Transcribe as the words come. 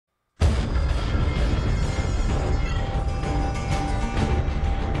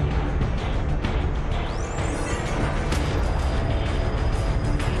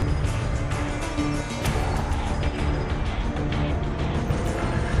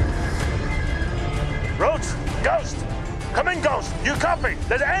Come in, Ghost. You copy?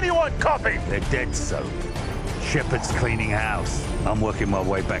 Does anyone copy? They're dead, so. Shepard's cleaning house. I'm working my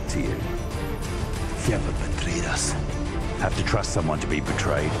way back to you. Shepard betrayed us. Have to trust someone to be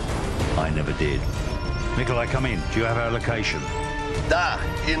betrayed. I never did. Nikolai, come in. Do you have our location? Da,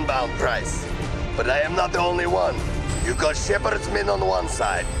 inbound Price. But I am not the only one. You got Shepard's men on one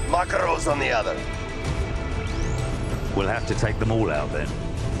side, Makarov's on the other. We'll have to take them all out then.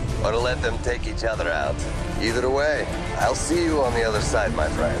 Or let them take each other out. Either way, I'll see you on the other side, my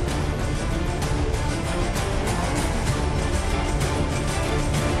friend.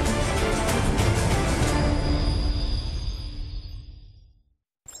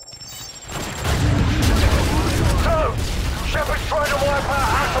 So, Shepard's trying to wipe out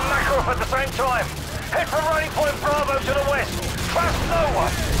House and Makarov at the same time. Head for Running Point Bravo to the west. Trust no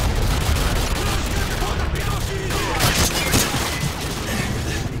one.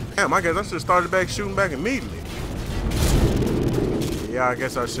 Damn, I guess I should have started back shooting back immediately. Yeah, I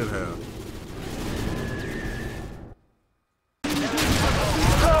guess I should have.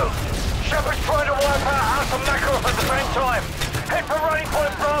 So, Shepard's trying to wipe out House and Makarov at the same time. Head for Running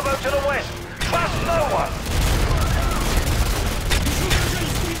Point Bravo to the west. Trust no one.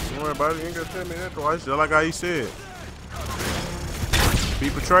 Don't worry about it. You ain't gonna tell me that twice. Just like how he said. Be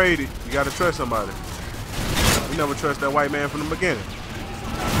betrayed, you gotta trust somebody. You never trust that white man from the beginning.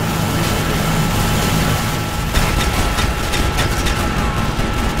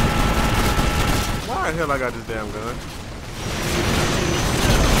 Why the hell I got this damn gun?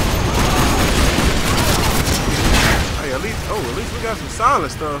 Hey, at least we got some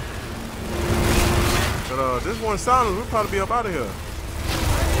silent stuff. But this one silent, we'll probably be up out of here.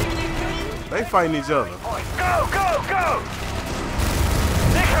 They fighting each other. Go, go, go!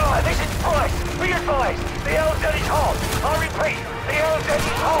 Nikolai, this is Price. Be advised, the LZ is hot. I repeat, the LZ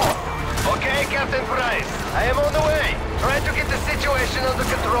is hot. Okay, Captain Price. I am on the way. Try to get the situation under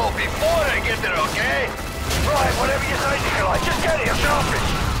control before I get there, okay? Right, whatever you say, Nikolai. Just get here, sharpish.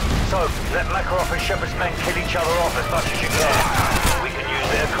 So, let Makarov and Shepard's men kill each other off as much as you can. We can use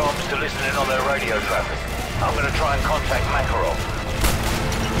their comms to listen in on their radio traffic. I'm going to try and contact Makarov.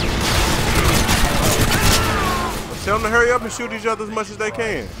 Tell them to hurry up and shoot each other as much as they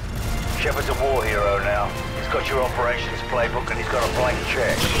can. Shepard's a war hero now. He's got your operations playbook and he's got a blank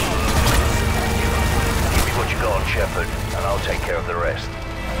check. Give me what you got on Shepard, and I'll take care of the rest.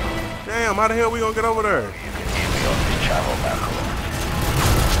 Damn, how the hell we gonna get over there? You can hear me on this channel, Makarov.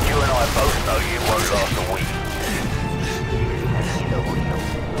 You and I both know you won't last a week.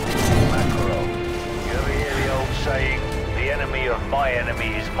 Makarov, you ever hear the old saying, the enemy of my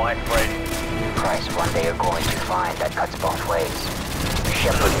enemy is my friend? Price, one day you're going to find that cuts both ways.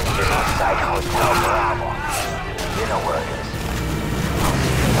 Shepard is still inside Hotel Bravo. You know where it is.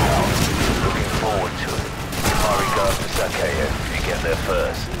 Well, looking forward to it. Give my regards to Sakaev if you get there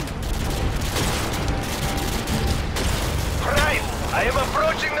first. Price, I am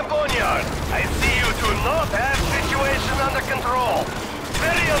approaching the boneyard. I see you do not have situation under control.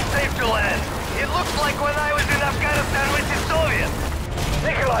 Very unsafe to land. It looks like when I was in Afghanistan with the Soviets.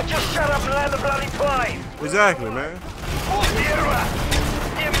 Nikolai, just shut up and land the bloody plane! Exactly, man. Первое!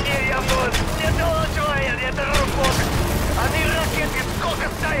 Не мне, я вновь! Не доложивает, это работа! Они ракеты сколько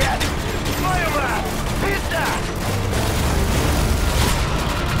стоят! Твою мать! Пизда!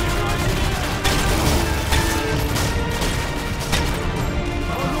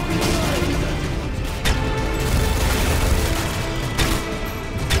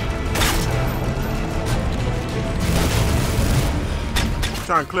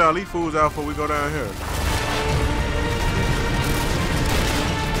 Trying to clear all these fools out before we go down here.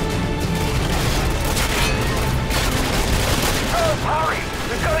 Oh, hurry!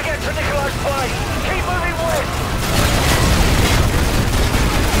 We've got to get to Nikolai's plane! Keep moving west!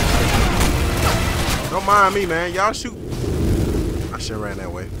 Don't mind me, man. Y'all shoot. I should have ran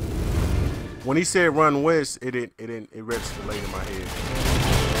that way. When he said run west, it registered late in my head.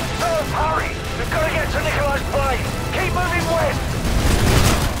 Oh, hurry! We've got to get to Nikolai's plane! Keep moving west!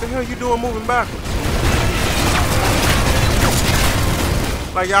 What the hell you doing moving backwards?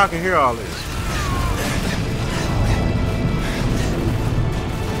 Like y'all can hear all this.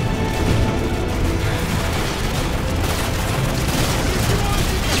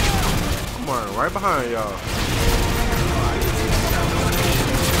 I'm running right behind y'all.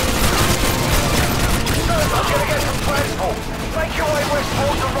 I'm gonna get some transport! Make your way west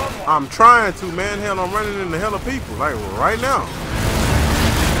towards the runway! I'm trying to, man. Hell, I'm running into hell of people. Like right now.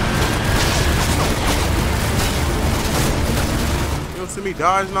 You don't see me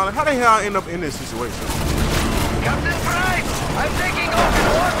dodging and all that. How the hell I end up in this situation? Captain Price, I'm taking off in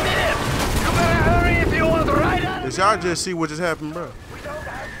 1 minute. You better hurry if you want right on. Did y'all just see what just happened, bro?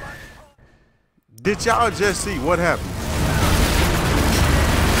 Did y'all just see what happened?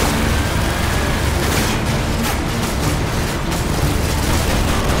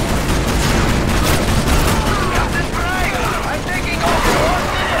 Captain Frank, I'm taking over. What's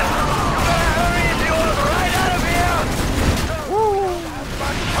this? You better hurry if you want to ride out of here. Woo!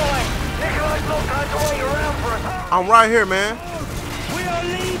 Much time. Nikolai's not going to wait around for us. I'm right here, man. We are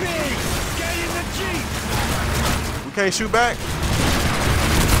leaving! Get in the Jeep! We can't shoot back. Take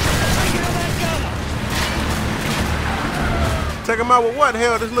out that gunner! Take him out with what?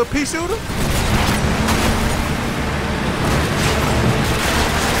 Hell, this little pea shooter?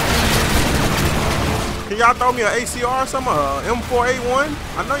 Can y'all throw me an ACR or something? M4A1?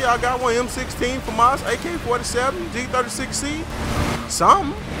 I know y'all got one. M16 from us. AK-47, G36C.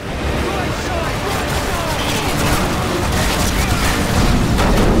 Something.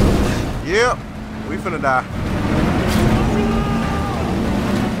 Yep, we finna die.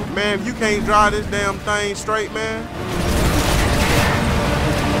 Man, if you can't drive this damn thing straight, man.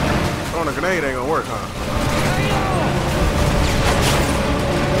 Throwing a grenade ain't gonna work, huh?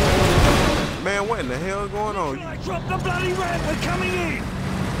 Man, what in the hell is going on? Drop the bloody ramp, we're coming in!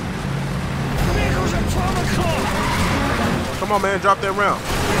 Vehicles at 12 o'clock! Come on, man, drop that ramp.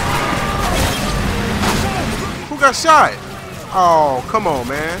 Who got shot? Oh, come on,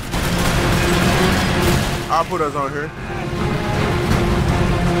 man. I'll put us on here.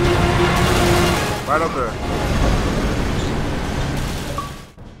 Right up there.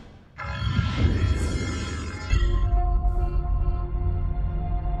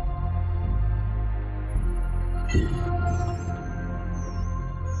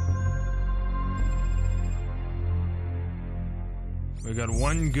 We got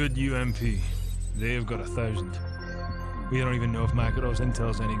one good UMP. They've got 1,000. We don't even know if Makarov's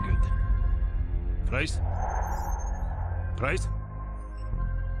intel's any good. Price? Price?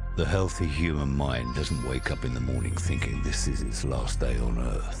 The healthy human mind doesn't wake up in the morning thinking this is its last day on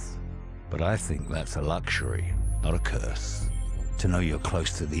Earth. But I think that's a luxury, not a curse. To know you're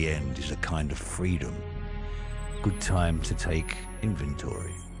close to the end is a kind of freedom. Good time to take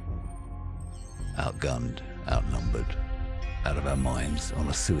inventory. Outgunned, outnumbered, out of our minds on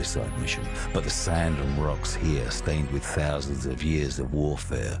a suicide mission. But the sand and rocks here, stained with thousands of years of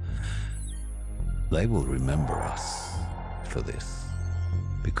warfare, they will remember us for this.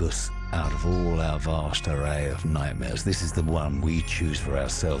 Because out of all our vast array of nightmares, this is the one we choose for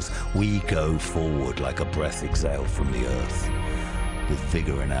ourselves. We go forward like a breath exhaled from the earth, with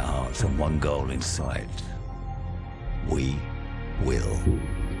vigor in our hearts and one goal in sight. We will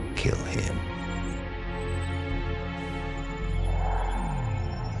kill him.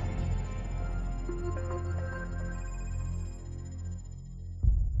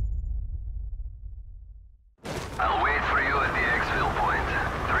 I'll wait for you at the exfil point.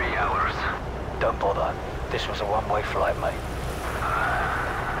 3 hours. Don't bother. This was a one-way flight, mate.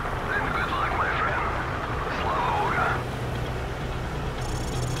 Then good luck, my friend. Slava Voga.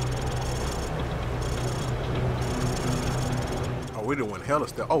 Oh, we didn't want hella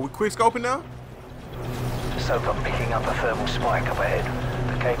stuff. Oh, we quick scoping now? Soap, I'm picking up a thermal spike up ahead.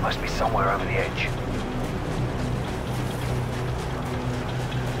 The gate must be somewhere over the edge.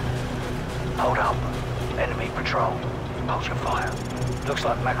 Hold up. Enemy patrol. Hold your fire. Looks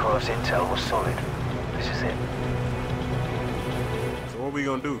like Makarov's intel was solid. This is it. So what we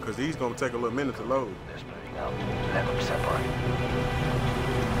gonna do? Because these gonna take a little minute to load. They're splitting up. Let them separate.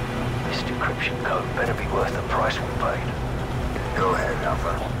 This decryption code better be worth the price we paid. Go ahead,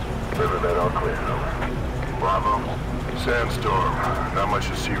 Alpha. Riverbed all clear. Bravo. Sandstorm. Not much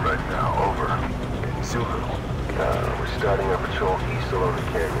to see right now. Over. Zulu. We're starting our patrol east along the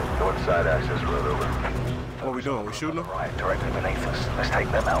canyon. North side access road, over. What we doing? We shooting them? Right, directly beneath us. Let's take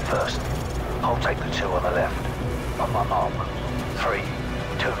them out first. I'll take the two on the left. On my mark. 3,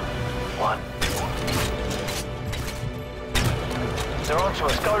 2, 1. They're onto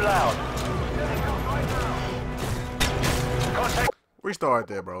us. Go loud. Contact. Restart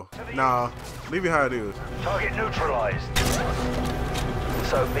that, bro. Nah, leave it how it is. Target neutralized.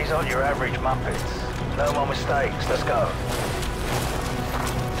 So these aren't your average Muppets. No more mistakes. Let's go.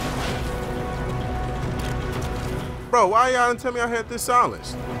 Bro, why y'all didn't tell me I had this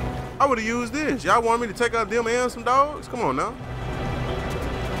silenced? I would have used this. Y'all want me to take out them and some dogs? Come on now.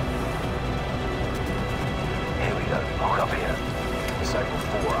 Here we go. Lock up here. Cycle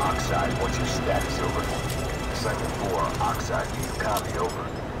 4, Oxide. What's your status, over? Cycle 4, Oxide. Do you copy, over?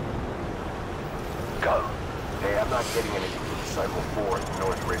 Go. Hey, I'm not getting anything from Cycle 4 at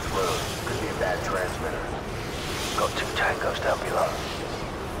North Ridge Road. Could be a bad transmitter. Got 2 tangos down below.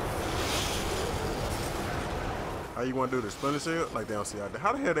 How you want to do this? Splinter Cell? Like they don't see out there.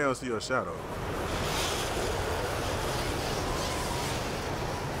 How the hell they don't see your shadow?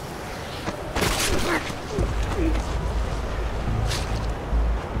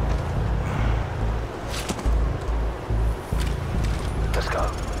 Let's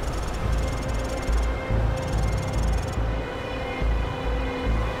go.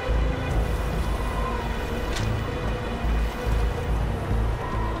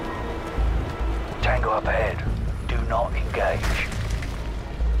 Tango up ahead. Do not engage.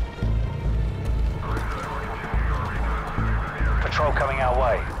 Patrol coming our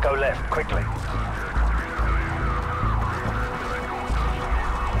way. Go left, quickly.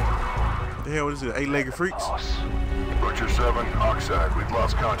 The hell is it? 8-legged freaks? Boss. Butcher 7, Oxide. We've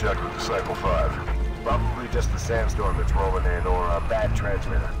lost contact with Disciple 5. Probably just the sandstorm that's rolling in or a bad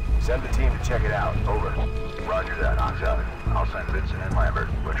transmitter. Send the team to check it out. Over. Roger that, Oxide. I'll send Vincent and Lambert.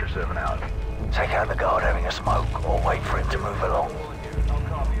 Butcher 7 out. Take out the guard having a smoke, or wait for him to move along.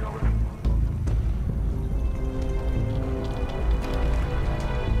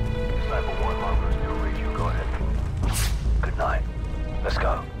 Disciple 1, Longbow 2, reach you. Go ahead. Good night. Let's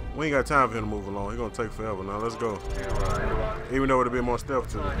go. We ain't got time for him to move along. He's gonna take forever now. Let's go. Even though it'll be more stealth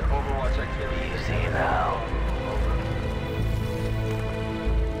to it. Overwatch activity. Easy now.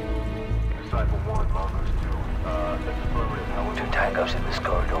 Disciple 1, Longbow 2. That's affirmative. 2 tangos in this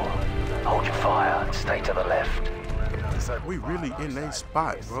corridor. Hold your fire and stay to the left. We really in a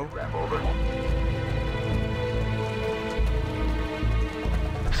spot, bro. Over.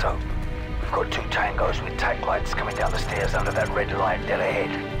 So, we've got 2 tangos with tack lights coming down the stairs under that red light dead ahead.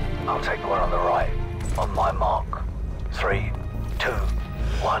 I'll take the one on the right. On my mark. 3, 2,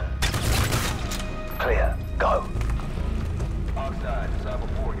 1. Clear. Go. Oxide, Disciple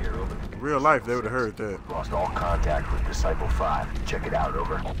 4 here, over. Real life, they would have heard that. Lost all contact with Disciple 5. Check it out,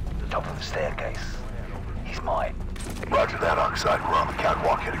 over. Top of the staircase. He's mine. Roger that, Oxide. We're on the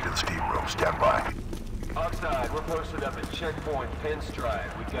catwalk heading to the steam room. Stand by. Oxide, we're posted up at checkpoint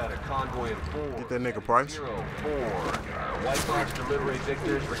Pinstripe. We got a convoy of 4. Get that nigga Price. 04. White box delivery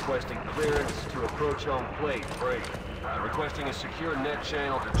victors requesting clearance to approach home plate. Break. Requesting a secure net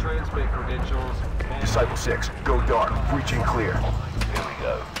channel to transmit credentials. Disciple 6, go dark. Breaching clear. Here we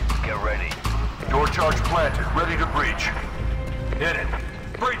go. Get ready. Door charge planted. Ready to breach. Hit it.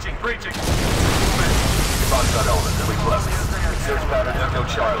 Breaching, breaching. Oxide element, delete left. Search pattern, Echo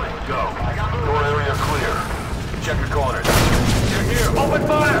Charlie. Go. Door area clear. Check your corners. You're here. Open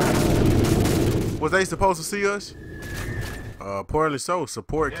fire! Was they supposed to see us? Apparently so.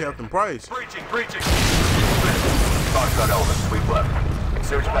 Support Captain Price. Breaching, breaching. Oxide element, sweep left.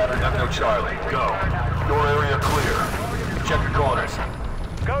 Search pattern, Echo Charlie. Go. Door area clear. Check your corners.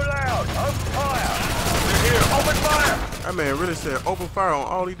 Go loud. Open fire. You're here. Open fire! That man really said open fire on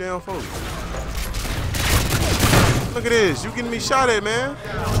all these damn folks. Look at this. You getting me shot at, man.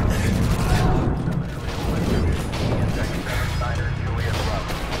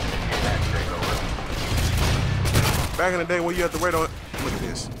 Back in the day when you had to wait on... Look at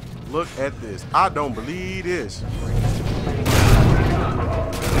this. Look at this. I don't believe this.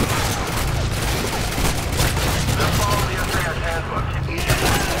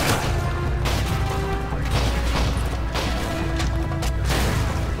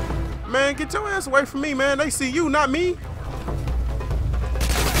 Man, get your ass away from me, man. They see you, not me.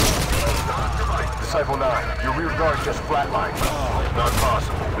 Disciple 9, your rear guard just flatlined. Not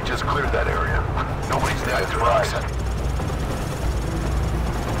possible. We just cleared that area. Nobody's there. That's right.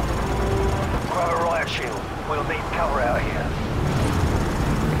 Throw a riot shield. We'll need cover out here.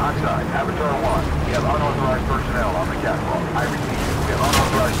 Oxide, Avatar 1, we have unauthorized personnel on the catwalk. I repeat, we have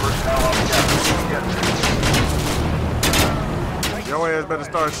unauthorized personnel on the catwalk. Yes. Your ass better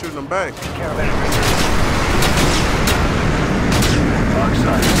start shooting them back. Oxide,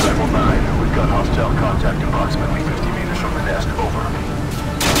 Disciple 9, we've got hostile contact approximately 50 meters from the nest. Over.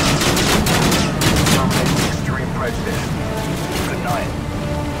 Terminating extreme prejudice. Good night.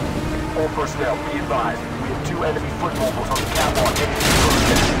 All personnel, be advised. We have 2 enemy foot mobiles on the catwalk heading to the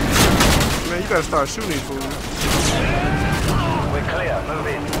first nest. Man, you gotta start shooting these fools. We're clear.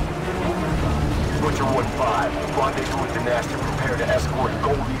 Move in. Butcher 1-5, rendezvous with the nest and prepare to escort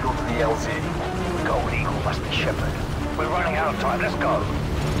Gold Eagle to the LZ. Gold Eagle must be Shepard. We're running out of time. Let's go.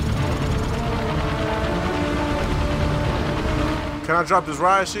 Can I drop this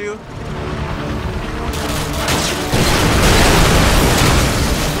riot shield?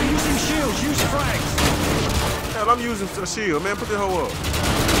 We're using shields. Use frags. Hell, I'm using a shield, man. Put this hoe up.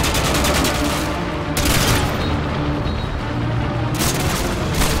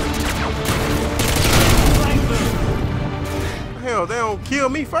 Hell, they don't kill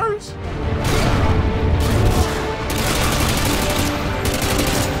me first?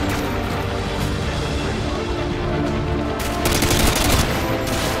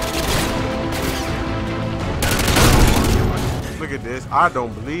 look at this. I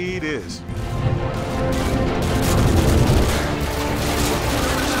don't believe this.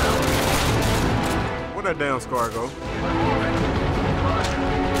 Where'd that damn scar go?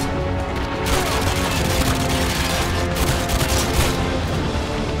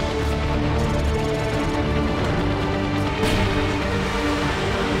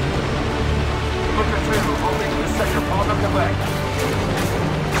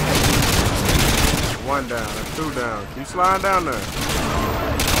 One down, that's two down. Keep sliding down there.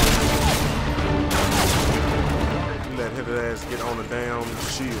 You let his ass get on the damn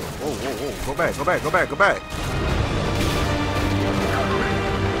shield. Whoa, whoa, whoa. Go back, go back, go back, go back.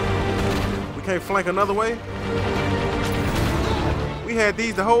 We can't flank another way? We had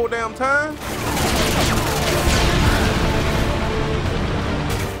these the whole damn time?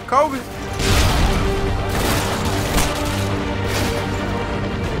 Kobe.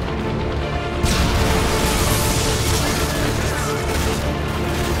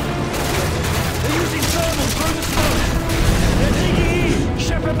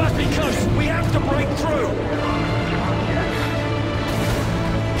 Shepard must be close. We have to break through.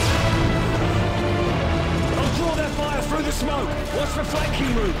 I'll draw their fire through the smoke. Watch for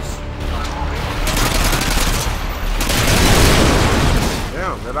flanking routes.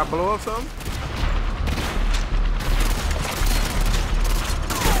 Damn, did I blow up something?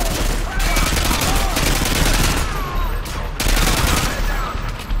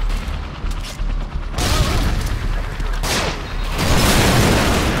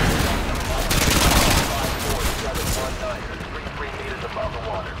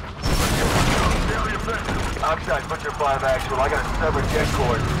 Oxide, put your fire actual. I got a severed jet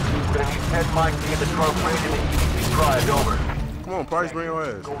cord. We're gonna need 10 mics to get the truck ready and the EVP drive over. Come on, Price, bring your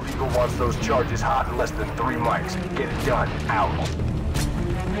ass. Gold Eagle wants those charges hot in less than 3 mics. Get it done. Out.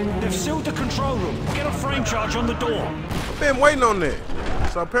 They've sealed the control room. Get a frame charge on the door. I've been waiting on that.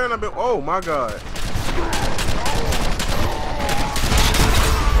 So apparently I've been, oh my God.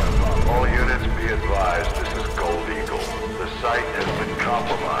 All units be advised, this is Gold Eagle. The site has been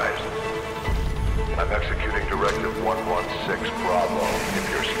compromised. I'm executing Directive 116 Bravo. If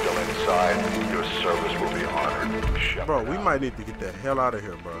you're still inside, your service will be honored. Shepard Bro, we out. might need to get the hell out of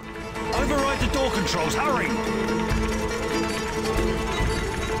here, bro. Override the door controls. Hurry.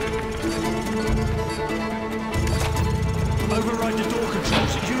 Override the door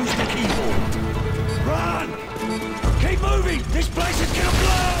controls. Use the keyboard. Run! Keep moving! This place is gonna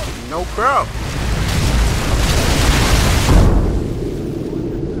blow! No crap.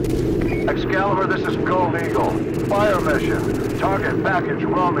 Excalibur, this is Gold Eagle. Fire mission. Target package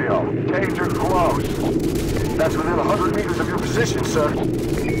Romeo. Danger close. That's within 100 meters of your position, sir.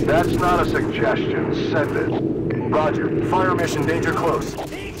 That's not a suggestion. Send it. Roger. Fire mission. Danger close.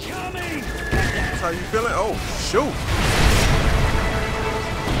 Incoming! That's how you feeling? Oh, shoot.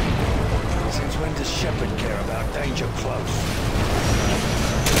 Since when does Shepard care about danger close?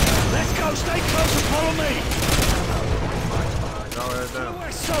 Let's go! Stay close and follow me! Y'all head down.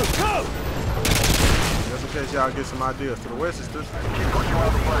 West, so go! Just in case y'all get some ideas. To the west is this.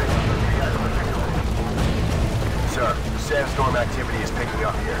 Sir, sandstorm activity is picking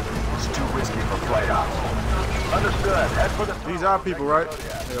up here. It's too risky for flight ops. Understood. Head for the... These are people, right?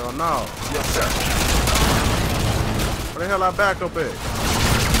 Hell no. Yes, sir. Where the hell I back up at?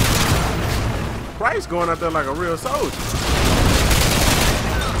 Price going out there like a real soldier.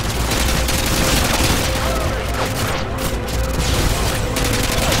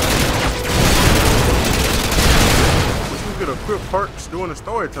 Could equip perks during the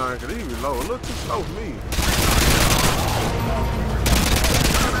story time because he was low. A little too slow for me.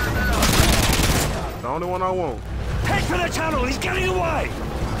 The only one I want. Head for the tunnel! He's getting away!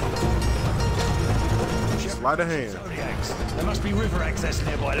 Sleight of hand. Zodiacs. There must be river access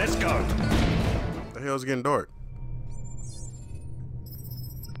nearby. Let's go. The hell's getting dark?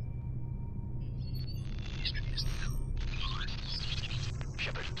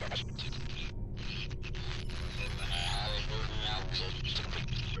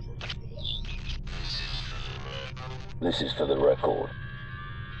 This is for the record.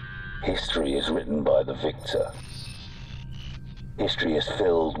 History is written by the victor. History is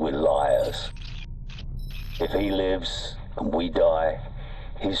filled with liars. If he lives and we die,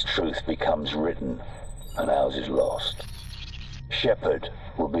 his truth becomes written and ours is lost. Shepard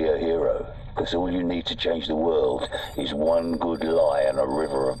will be a hero, because all you need to change the world is one good lie and a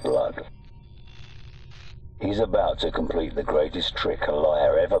river of blood. He's about to complete the greatest trick a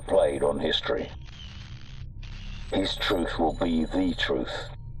liar ever played on history. His truth will be the truth,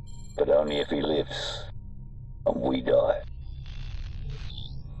 but only if he lives and we die.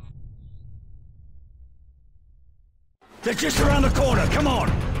 They're just around the corner. Come on.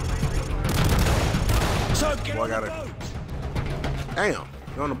 So get Boy, on I the gotta- boat. Damn,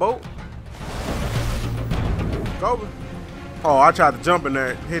 you on the boat? Go. Oh, I tried to jump in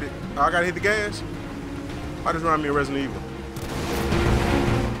there, hit it. Oh, I gotta hit the gas. I just remind me of Resident Evil.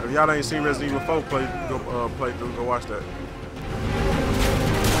 If y'all ain't seen Resident Evil 4, go watch that.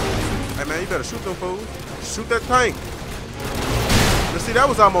 Hey man, you better shoot them fools. Shoot that tank. But see, that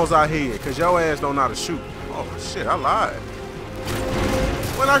was almost our head, cause your ass don't know how to shoot. Oh shit, I lied.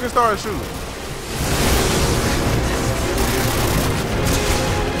 When I can start shooting?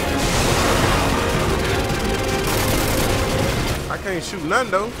 I can't shoot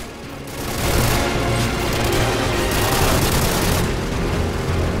nothing though.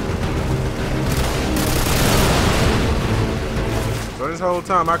 So this whole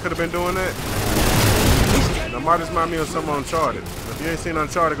time I could have been doing that. Now might just remind me of some Uncharted. If you ain't seen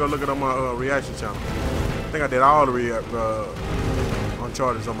Uncharted, go look it on my reaction channel. I think I did all the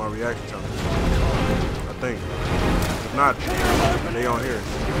Uncharted on my reaction channel. I think. If not, they on here.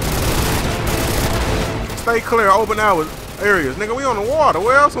 Stay clear, open hours areas. Nigga, we on the water.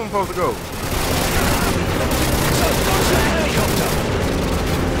 Where else am I supposed to go?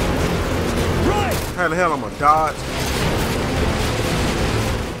 How the hell I'm gonna dodge?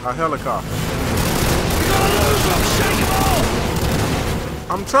 A helicopter.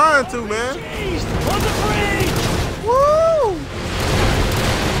 I'm trying to, man. Woo!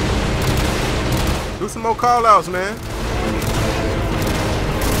 Do some more call outs, man.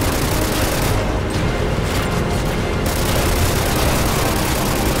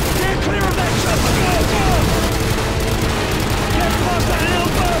 Get clear of that chopper. Go, go! Get past that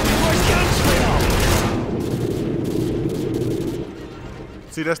little bird before his gun's spin off.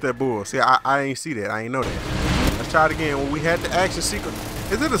 See, that's that bull. See, I ain't see that. I ain't know that. Let's try it again. When we had the action sequence.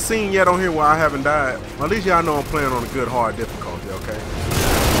 Is it a scene yet on here where I haven't died? Well, at least y'all know I'm playing on a good hard difficulty, okay?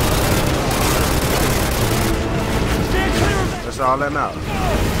 That's all that matters. Get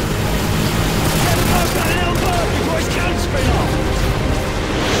past that little bird before his gun's spin off.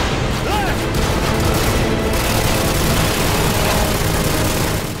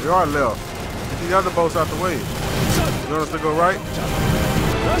 We are left. Get these other boats out the way. You want us to go right?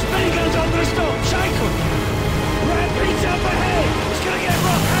 Those miniguns aren't gonna stop. Shake them. Rampage up ahead. It's gonna get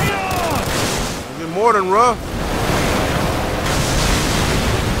rough. Hang on. It's been more than rough.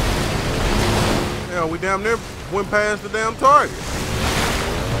 Hell, we damn near went past the damn target.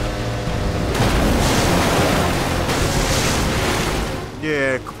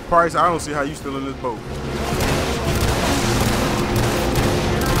 Yeah, Price, I don't see how you still in this boat.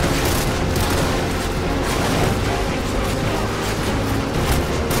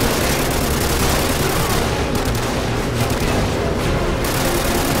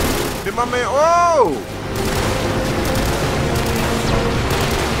 Did my man, oh!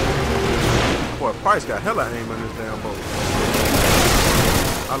 Boy, Price got hella aim on this damn boat.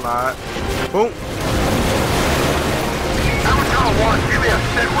 I lied. Boom. Tower 1, give me a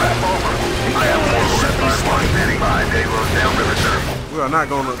sit rep over. I have one standing by Daybrook downriver circle. We are not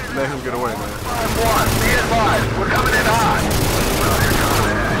going to let him get away, man. 1, be advised, we're coming in hot. Well, you're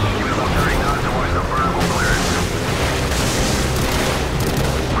coming in. Keep it about 30 knots towards the vertical clearance.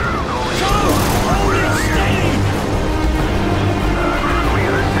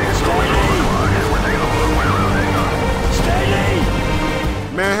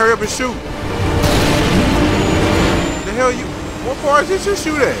 Man, hurry up and shoot. The hell you, what parts did you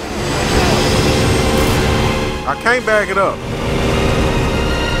shoot at? I can't back it up.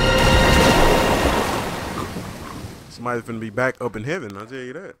 Somebody's finna be back up in heaven, I'll tell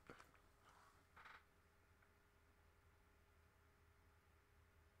you that.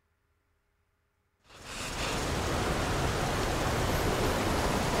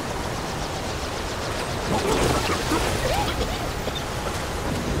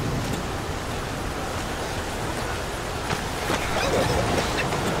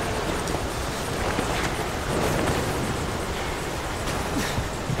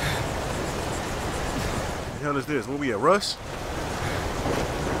 What the hell is this? What we at, Rush?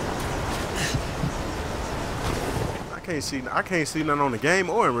 I can't see nothing on the game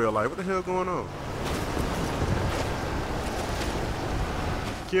or in real life. What the hell going on?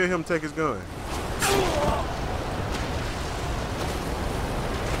 Kill him, take his gun.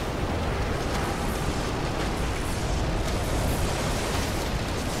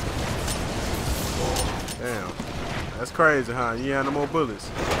 Damn. That's crazy, huh? You ain't no more bullets.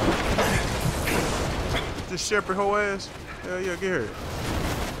 This shepherd whole ass? Hell yeah, get her.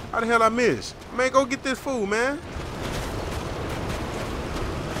 How the hell I miss? Man, go get this fool, man.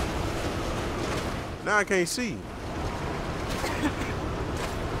 Now I can't see.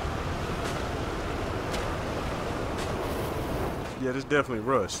 Yeah, this definitely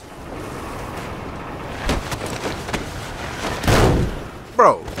Russ.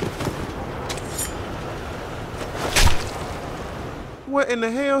 Bro. What in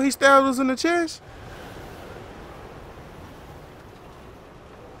the hell? He stabbed us in the chest?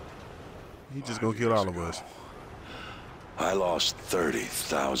 He just gonna kill all of us. I lost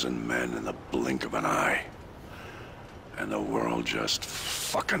 30,000 men in the blink of an eye. And the world just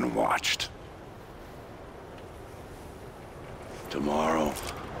fucking watched. Tomorrow,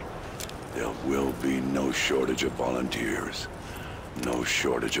 there will be no shortage of volunteers. No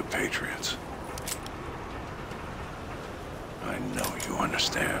shortage of patriots. I know you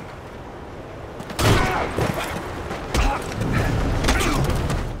understand.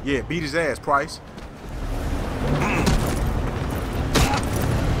 Yeah, beat his ass, Price.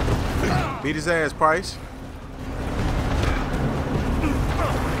 Beat his ass, Price.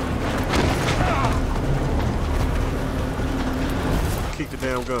 Kick the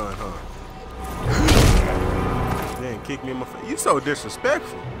damn gun, huh? Damn, kick me in my face. You so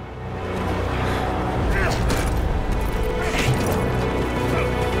disrespectful.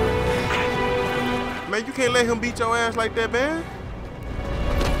 Man, you can't let him beat your ass like that, man.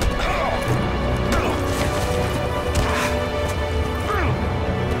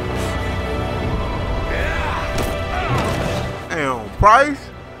 Damn, Price.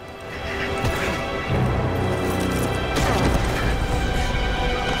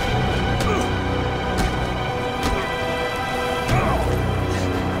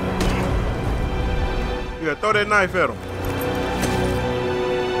 Yeah, throw that knife at him.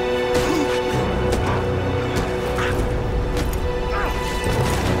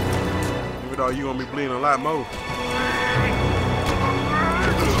 Even though you gonna be bleeding a lot more.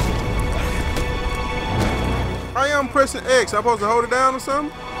 I am pressing X. I'm supposed to hold it down or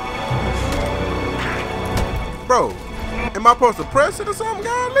something? Bro, am I supposed to press it or something?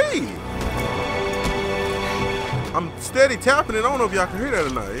 Golly. I'm steady tapping it. I don't know if y'all can hear that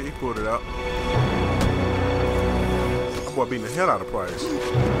or not. He pulled it out. That boy beating the hell out of Price.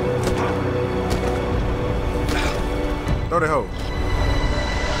 Throw that hoe.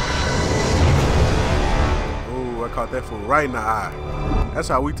 Ooh, I caught that fool right in the eye. That's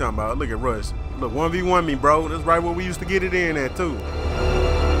how we talking about. Look at Russ. Look, 1v1 me, bro. That's right where we used to get it in at, too.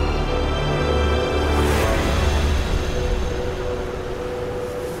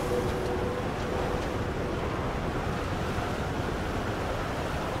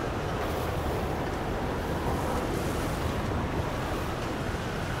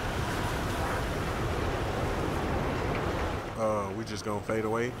 We just gonna fade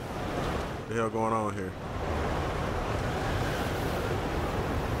away. What the hell going on here?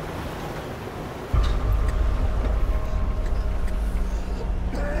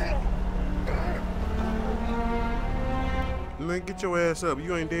 Man, get your ass up.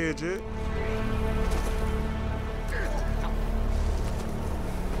 You ain't dead yet.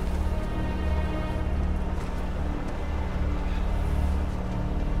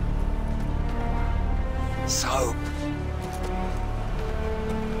 Soap.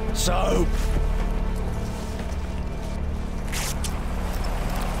 Soap.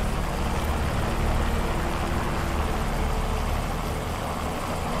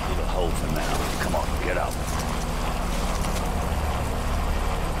 Little hole for now. Come on, get up.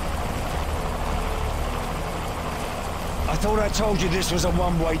 I thought I told you this was a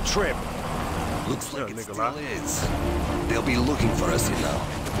one-way trip. Looks like Yeah, it Nikolai. still is. They'll be looking for us, you know.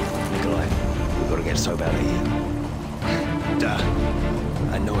 Nikolai, we've got to get Soap out of here. Duh.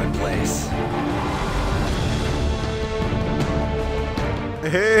 I know a place.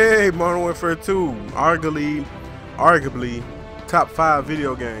 Hey, Modern Warfare 2, arguably top 5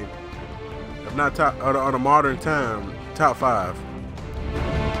 video game. If not top, on a modern time, top 5.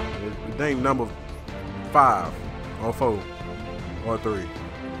 It ain't number 5 or 4 or 3.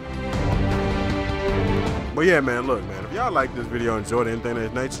 But yeah, man, look, man, if y'all like this video, enjoyed anything of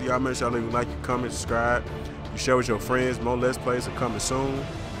that nature, y'all make sure y'all leave a like, you comment, subscribe. You share with your friends. More Let's Plays are coming soon.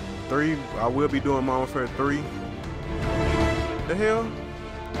 3, I will be doing Modern Warfare 3. The hell?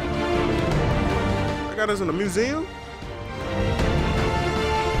 I got us in a museum?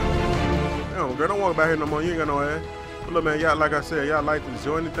 Damn, girl, don't walk back here no more. You ain't got no ass. But look, man, y'all, like I said, y'all like to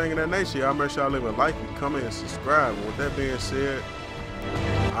enjoy anything of that nature, y'all make sure y'all leave a like, you comment, and subscribe. And with that being said,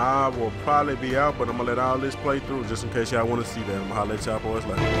 I will probably be out, but I'm going to let all this play through just in case y'all want to see that. I'm going to holler at y'all boys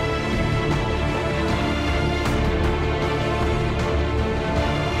later.